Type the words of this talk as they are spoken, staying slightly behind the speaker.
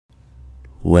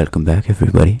Welcome back,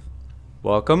 everybody.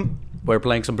 Welcome. We're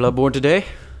playing some Bloodborne today.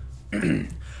 I've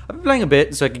been playing a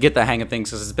bit so I could get the hang of things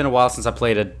because it's been a while since I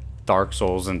played a Dark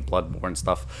Souls and Bloodborne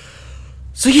stuff.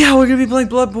 So yeah, we're going to be playing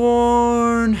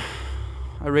Bloodborne,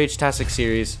 a Rage-tastic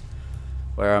series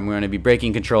where I'm going to be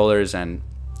breaking controllers and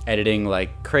editing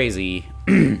like crazy.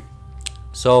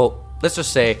 So let's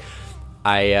just say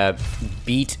I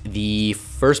beat the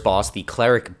first boss, the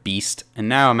Cleric Beast, and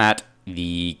now I'm at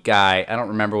the guy, I don't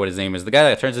remember what his name is, the guy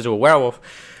that turns into a werewolf,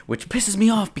 which pisses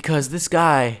me off because this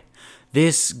guy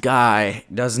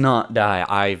does not die.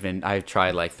 I've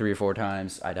tried like 3 or 4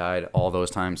 times. I died all those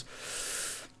times.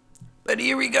 But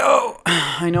here we go.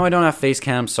 I know I don't have face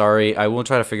cam, sorry. I will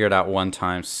try to figure it out one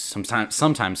time,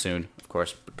 sometime soon, of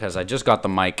course, because I just got the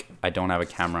mic. I don't have a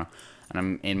camera, and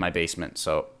I'm in my basement,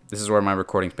 so this is where my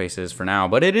recording space is for now.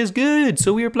 But it is good,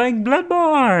 so we are playing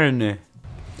Bloodborne.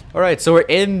 Alright, so we're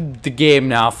in the game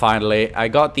now, finally. I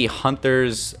got the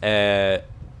hunter's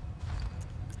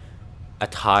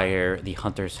attire, the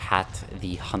hunter's hat,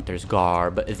 the hunter's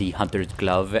garb, the hunter's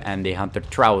glove, and the hunter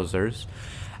trousers.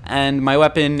 And my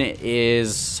weapon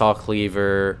is Saw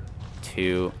Cleaver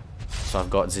 2. So I've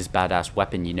got this badass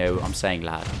weapon, you know what I'm saying,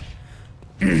 lad.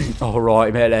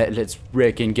 Alright, mate, let's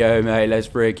freaking go, mate. Let's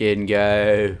freaking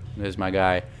go. There's my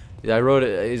guy. I wrote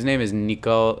it, his name is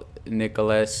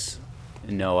Nicholas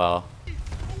Noel.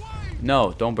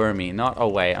 No, don't burn me. Not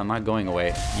away. I'm not going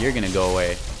away. You're gonna go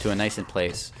away to a nice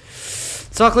place.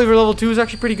 Saw Cleaver level 2 is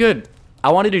actually pretty good.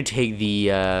 I wanted to take the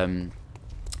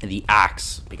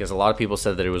axe because a lot of people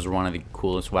said that it was one of the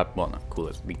coolest weapons. Well, not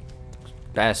coolest, the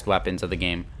best weapons of the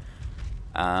game.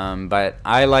 But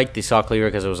I like the Saw Cleaver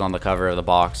because it was on the cover of the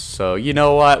box. So you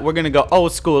know what? We're gonna go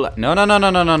old school.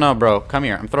 No, bro. Come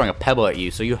here. I'm throwing a pebble at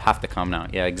you, so you have to come now.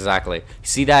 Yeah, exactly.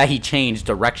 See that? He changed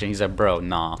direction. He said, bro,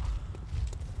 nah.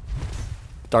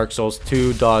 Dark Souls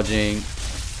 2 dodging.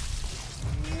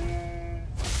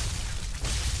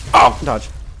 Oh, dodge.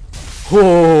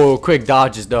 Oh, quick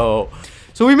dodges though.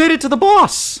 So we made it to the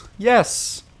boss.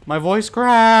 Yes. My voice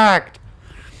cracked.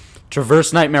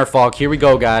 Traverse Nightmare Fog. Here we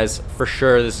go, guys. For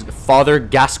sure. This is Father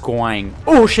Gascoigne.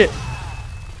 Oh, shit.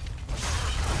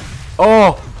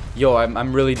 Oh. Yo,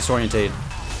 I'm really disorientated.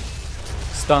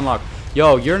 Stun lock.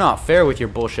 Yo, you're not fair with your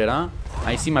bullshit, huh?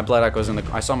 I see my blood echoes in the...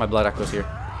 I saw my blood echoes here.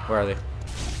 Where are they?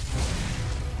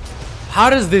 How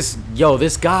does this... Yo,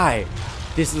 this guy...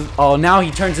 This is... Oh, now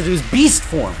he turns into his beast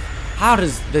form. How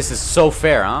does... This is so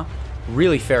fair, huh?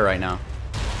 Really fair right now.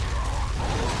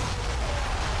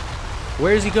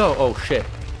 Where does he go? Oh, shit.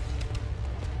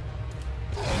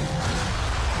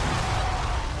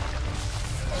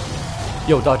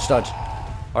 Yo, dodge, dodge.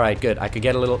 Alright, good. I could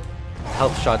get a little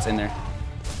health shots in there.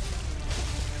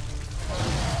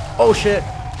 Oh, shit.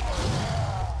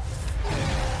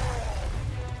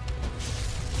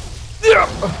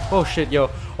 Oh, shit, yo.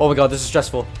 Oh, my God, this is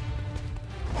stressful.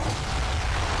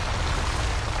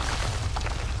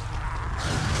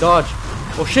 Dodge.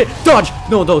 Oh, shit. Dodge.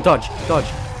 No, dodge. Dodge.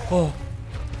 Oh.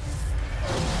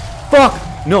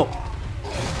 Fuck! No.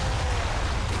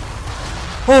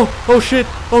 Oh shit.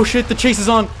 Oh shit, the chase is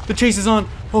on. The chase is on.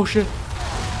 Oh shit.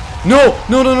 No.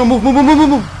 Move.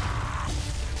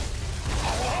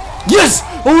 Yes!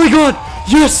 Oh my god!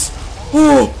 Yes!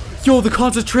 Oh! Yo, the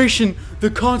concentration. The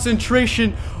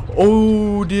concentration.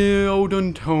 Oh, the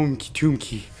Odin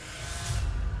Toomkey.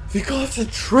 The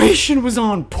concentration was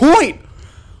on point!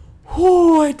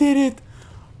 Oh, I did it.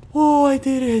 Oh, I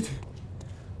did it.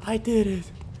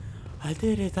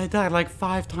 I died like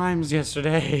 5 times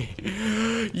yesterday.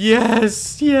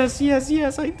 Yes,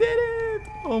 I did it.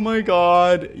 Oh my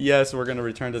god. Yes, we're gonna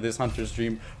return to this hunter's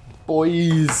dream.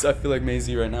 Boys, I feel like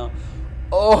Maisie right now.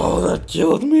 Oh, that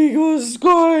killed me. It was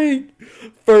great.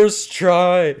 First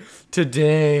try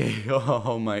today.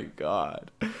 Oh my god.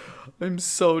 I'm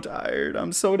so tired.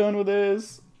 I'm so done with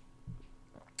this.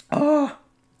 Ah.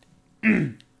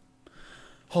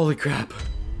 Holy crap.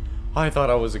 I thought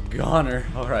I was a goner.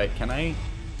 Alright, can I...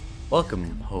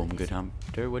 Welcome home, good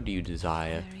hunter. What do you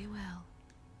desire? Very well.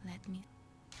 Let me...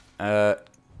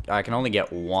 I can only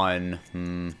get one.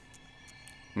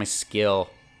 My skill.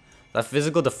 That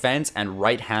physical defense and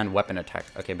right hand weapon attack.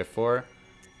 Okay, before...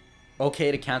 Okay,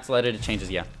 to cancel it, it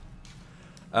changes, yeah.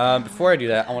 Before I do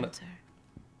that, I want to...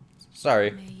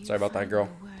 Sorry about that, girl.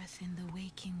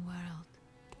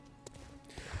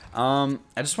 I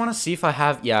just want to see if I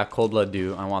have... Yeah, Cold Blood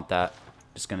Dew. I want that.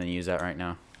 Just gonna use that right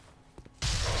now.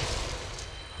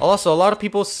 Also, a lot of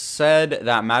people said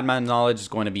that Madman Knowledge is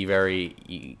going to be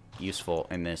very useful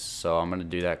in this. So I'm gonna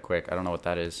do that quick. I don't know what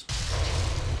that is.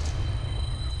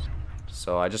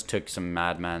 So I just took some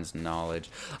madman's knowledge.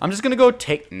 I'm just gonna go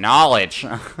take knowledge.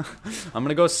 I'm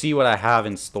gonna go see what I have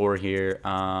in store here.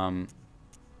 Kirkhammer,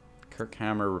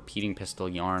 repeating pistol,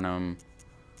 Yarnum,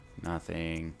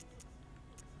 nothing.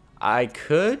 I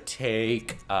could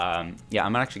take, yeah,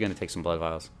 I'm actually gonna take some blood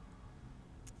vials.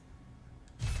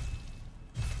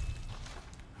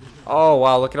 Oh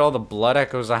wow, look at all the blood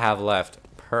echoes I have left.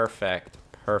 Perfect,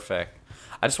 perfect.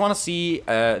 I just want to see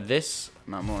this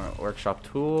more workshop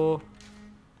tool.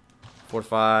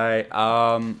 Fortify.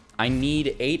 I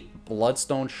need 8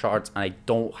 bloodstone shards and I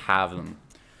don't have them.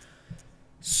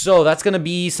 So that's gonna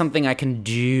be something I can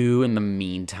do in the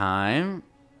meantime.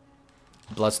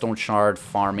 Bloodstone shard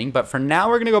farming, but for now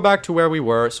we're gonna go back to where we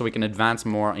were so we can advance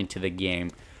more into the game.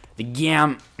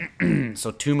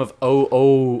 So Tomb of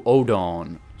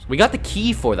Odon. So we got the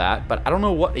key for that, but I don't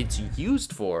know what it's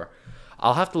used for.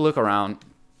 I'll have to look around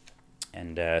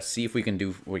and see if we can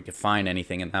find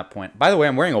anything at that point. By the way,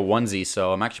 I'm wearing a onesie,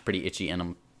 so I'm actually pretty itchy,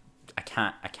 and I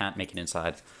can't make it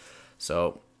inside.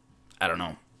 So I don't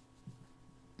know.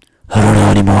 I don't know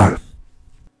anymore.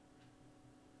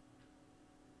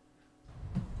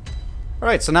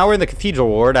 Alright, so now we're in the Cathedral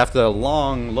Ward after a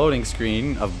long loading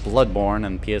screen of Bloodborne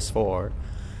and PS4.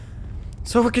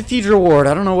 So we're Cathedral Ward.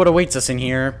 I don't know what awaits us in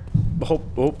here.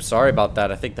 Oh, sorry about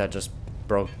that. I think that just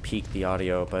peaked the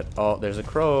audio, but oh, there's a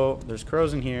crow. There's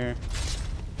crows in here.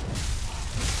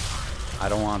 I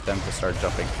don't want them to start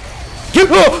jumping.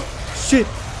 Oh! Shit!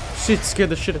 Scared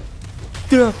the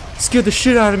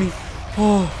shit out of me.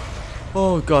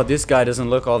 Oh god, this guy doesn't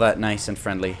look all that nice and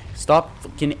friendly. Stop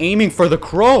fucking aiming for the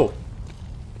crow!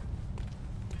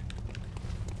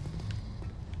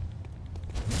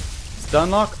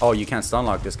 Stunlock? Oh, you can't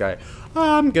stunlock this guy.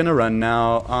 I'm gonna run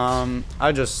now.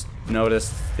 I just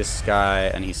noticed this guy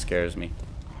and he scares me.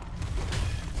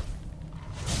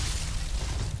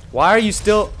 Why are you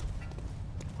still...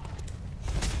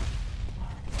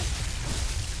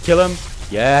 Kill him?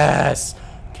 Yes!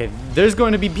 Okay, there's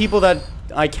going to be people that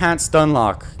I can't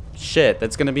stunlock. Shit,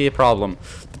 that's gonna be a problem.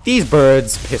 But these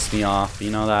birds piss me off,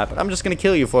 you know that. But I'm just gonna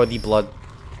kill you for the blood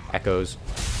echoes.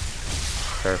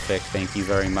 Perfect, thank you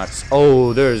very much.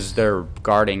 Oh, they're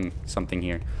guarding something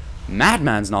here.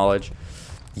 Madman's knowledge.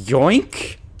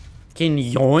 Yoink? Can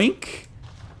yoink?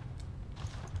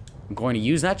 I'm going to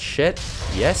use that shit.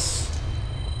 Yes.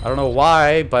 I don't know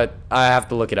why, but I have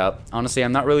to look it up. Honestly,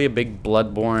 I'm not really a big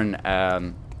Bloodborne,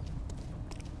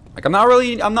 like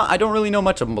I don't really know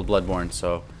much about Bloodborne,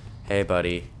 so hey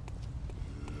buddy.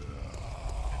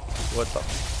 What the?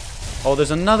 Oh,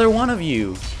 there's another one of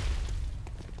you.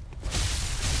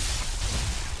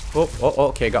 Oh,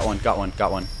 okay, got one.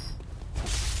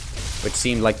 Which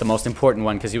seemed like the most important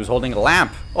one because he was holding a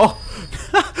lamp. Oh!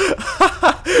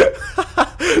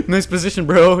 Nice position,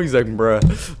 bro. He's like,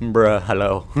 bruh,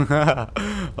 hello.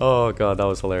 Oh, God, that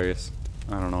was hilarious.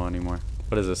 I don't know anymore.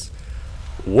 What is this?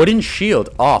 Wooden shield.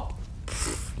 Oh,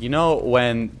 you know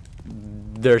when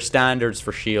their standards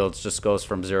for shields just goes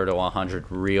from 0 to 100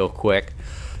 real quick.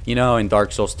 You know, in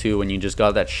Dark Souls 2, when you just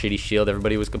got that shitty shield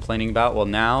everybody was complaining about? Well,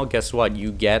 now, guess what?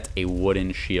 You get a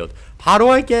wooden shield. How do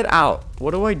I get out? What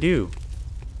do I do?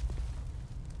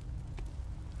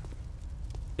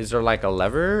 Is there, like, a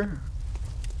lever?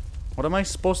 What am I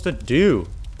supposed to do?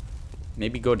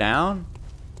 Maybe go down?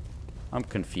 I'm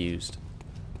confused.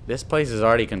 This place is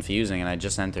already confusing, and I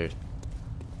just entered.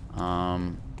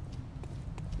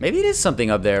 Maybe it is something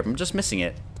up there. I'm just missing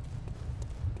it.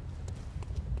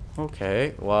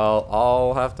 Okay, well,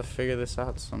 I'll have to figure this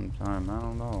out sometime. I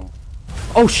don't know.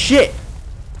 Oh, shit!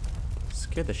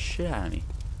 Scared the shit out of me.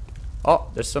 Oh,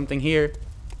 there's something here.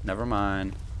 Never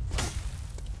mind.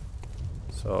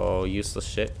 So, useless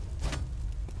shit.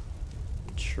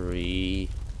 Tree.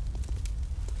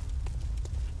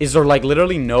 Is there, like,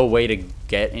 literally no way to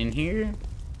get in here?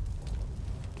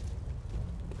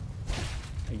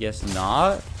 I guess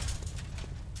not.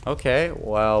 Okay,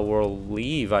 well, we'll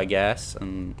leave, I guess,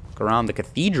 and go around the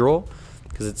cathedral,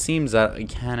 because it seems that we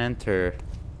can't enter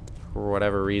for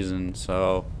whatever reason,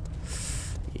 so,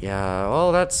 yeah,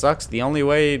 well, that sucks. The only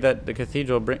way that the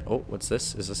cathedral oh, what's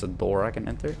this? Is this a door I can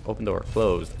enter? Open door,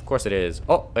 closed. Of course it is.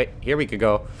 Oh, wait, here we could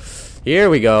go.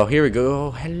 Here we go. Oh,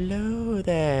 hello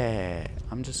there.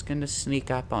 I'm just gonna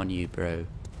sneak up on you, bro.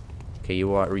 Okay, you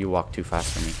walk too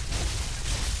fast for me.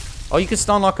 Oh, you can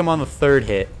stunlock him on the 3rd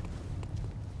hit.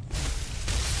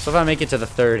 So if I make it to the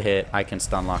 3rd hit, I can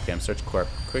stunlock him. Search corp.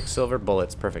 Quicksilver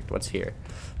bullets. Perfect. What's here?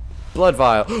 Blood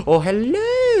vial. Oh,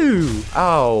 hello.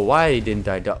 Oh, why didn't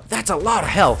I die? That's a lot of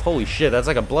health. Holy shit. That's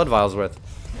like a blood vial's worth.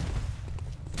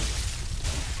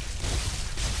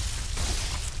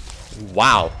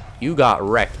 Wow. You got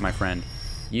wrecked, my friend.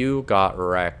 You got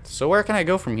wrecked. So where can I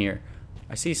go from here?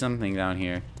 I see something down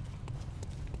here.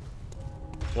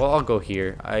 Well, I'll go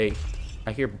here. I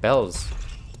hear bells.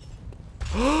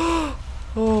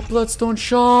 Oh, bloodstone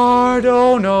shard.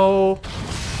 Oh no.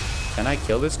 Can I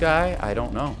kill this guy? I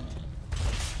don't know.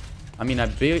 I mean, I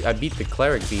beat the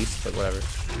cleric beast, but whatever.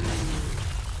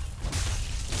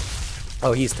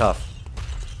 Oh, he's tough.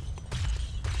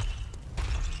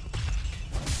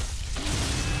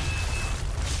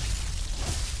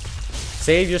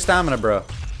 Save your stamina, bro.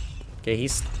 Okay,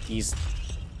 he's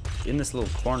in this little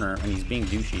corner and he's being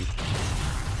douchey.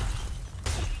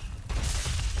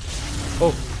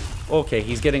 Oh, okay,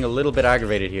 he's getting a little bit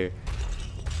aggravated here.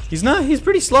 He's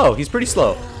pretty slow. He's pretty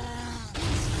slow.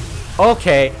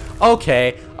 Okay,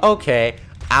 okay, okay.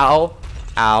 Ow,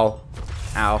 ow,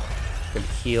 ow. Gonna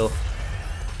heal.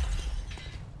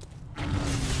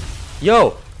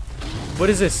 Yo, what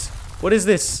is this? What is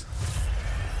this?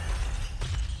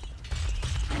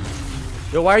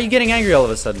 Yo, why are you getting angry all of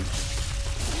a sudden?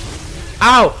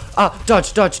 Ow!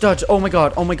 Dodge, dodge, dodge. Oh my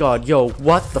god, oh my god. Yo,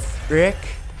 what the frick?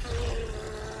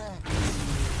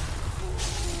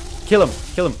 Kill him,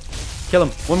 kill him, kill him.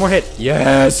 One more hit.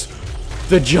 Yes!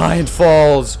 The giant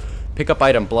falls. Pick up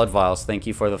item, blood vials. Thank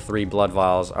you for the 3 blood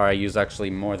vials. Alright, I used actually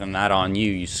more than that on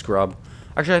you, you scrub.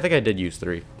 Actually, I think I did use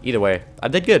 3. Either way, I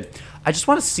did good. I just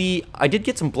want to see. I did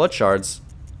get some blood shards.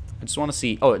 I just want to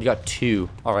see. Oh, you got 2.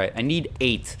 Alright, I need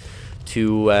 8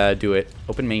 to do it.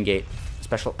 Open main gate.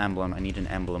 Special emblem. I need an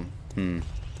emblem.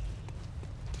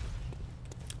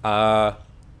 How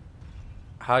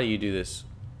do you do this?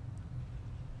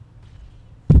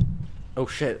 Oh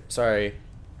shit, sorry.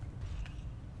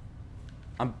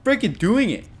 I'm freaking doing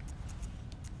it.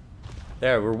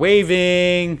 There, we're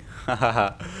waving.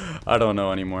 I don't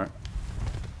know anymore.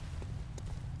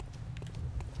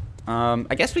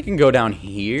 I guess we can go down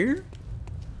here.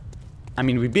 I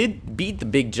mean, we beat the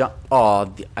big jump.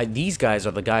 Oh, these guys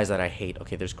are the guys that I hate.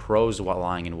 Okay, there's crows while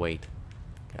lying in wait.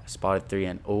 Okay, I spotted 3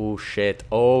 and oh shit,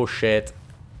 oh shit.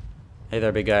 Hey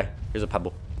there, big guy. Here's a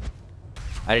pebble.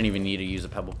 I didn't even need to use a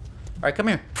pebble. All right, come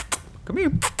here. Come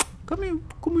here. Come here.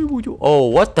 Come here. Would you? Oh,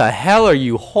 what the hell are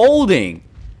you holding?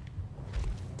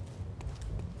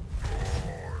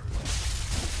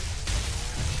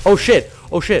 Oh shit.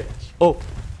 Oh shit. Oh,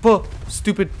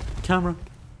 stupid camera.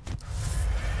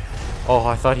 Oh,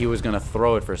 I thought he was gonna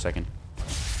throw it for a second.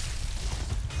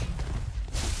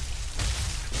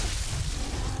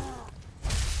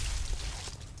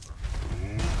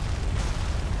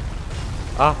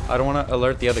 I don't want to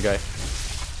alert the other guy.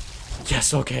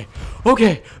 Yes, okay.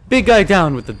 Okay, big guy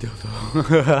down with the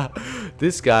dildo.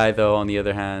 This guy, though, on the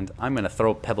other hand, I'm gonna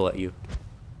throw a pebble at you.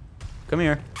 Come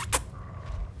here.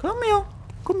 Come here.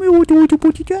 Come here, would you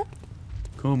put your chat?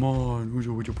 Come on,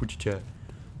 would you put your chat?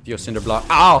 Yo, cinder block.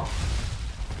 Ow!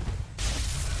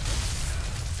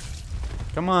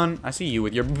 Come on, I see you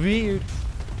with your beard.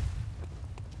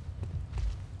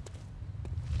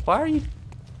 Why are you?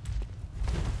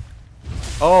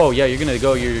 Oh yeah, you're gonna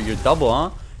go. You're double,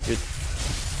 huh?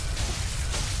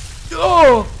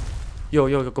 Oh!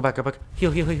 Yo, go back,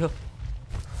 heal.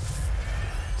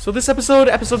 So this episode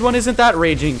 1 isn't that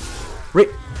raging.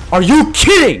 Are you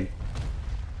kidding?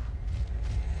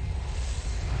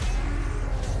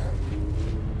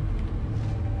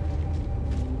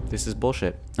 This is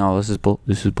bullshit. No, this is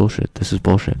bullshit. This is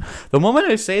bullshit. The moment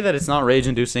I say that it's not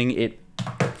rage-inducing, it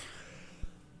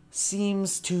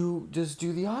seems to just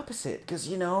do the opposite. Because,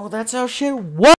 you know, that's how shit works.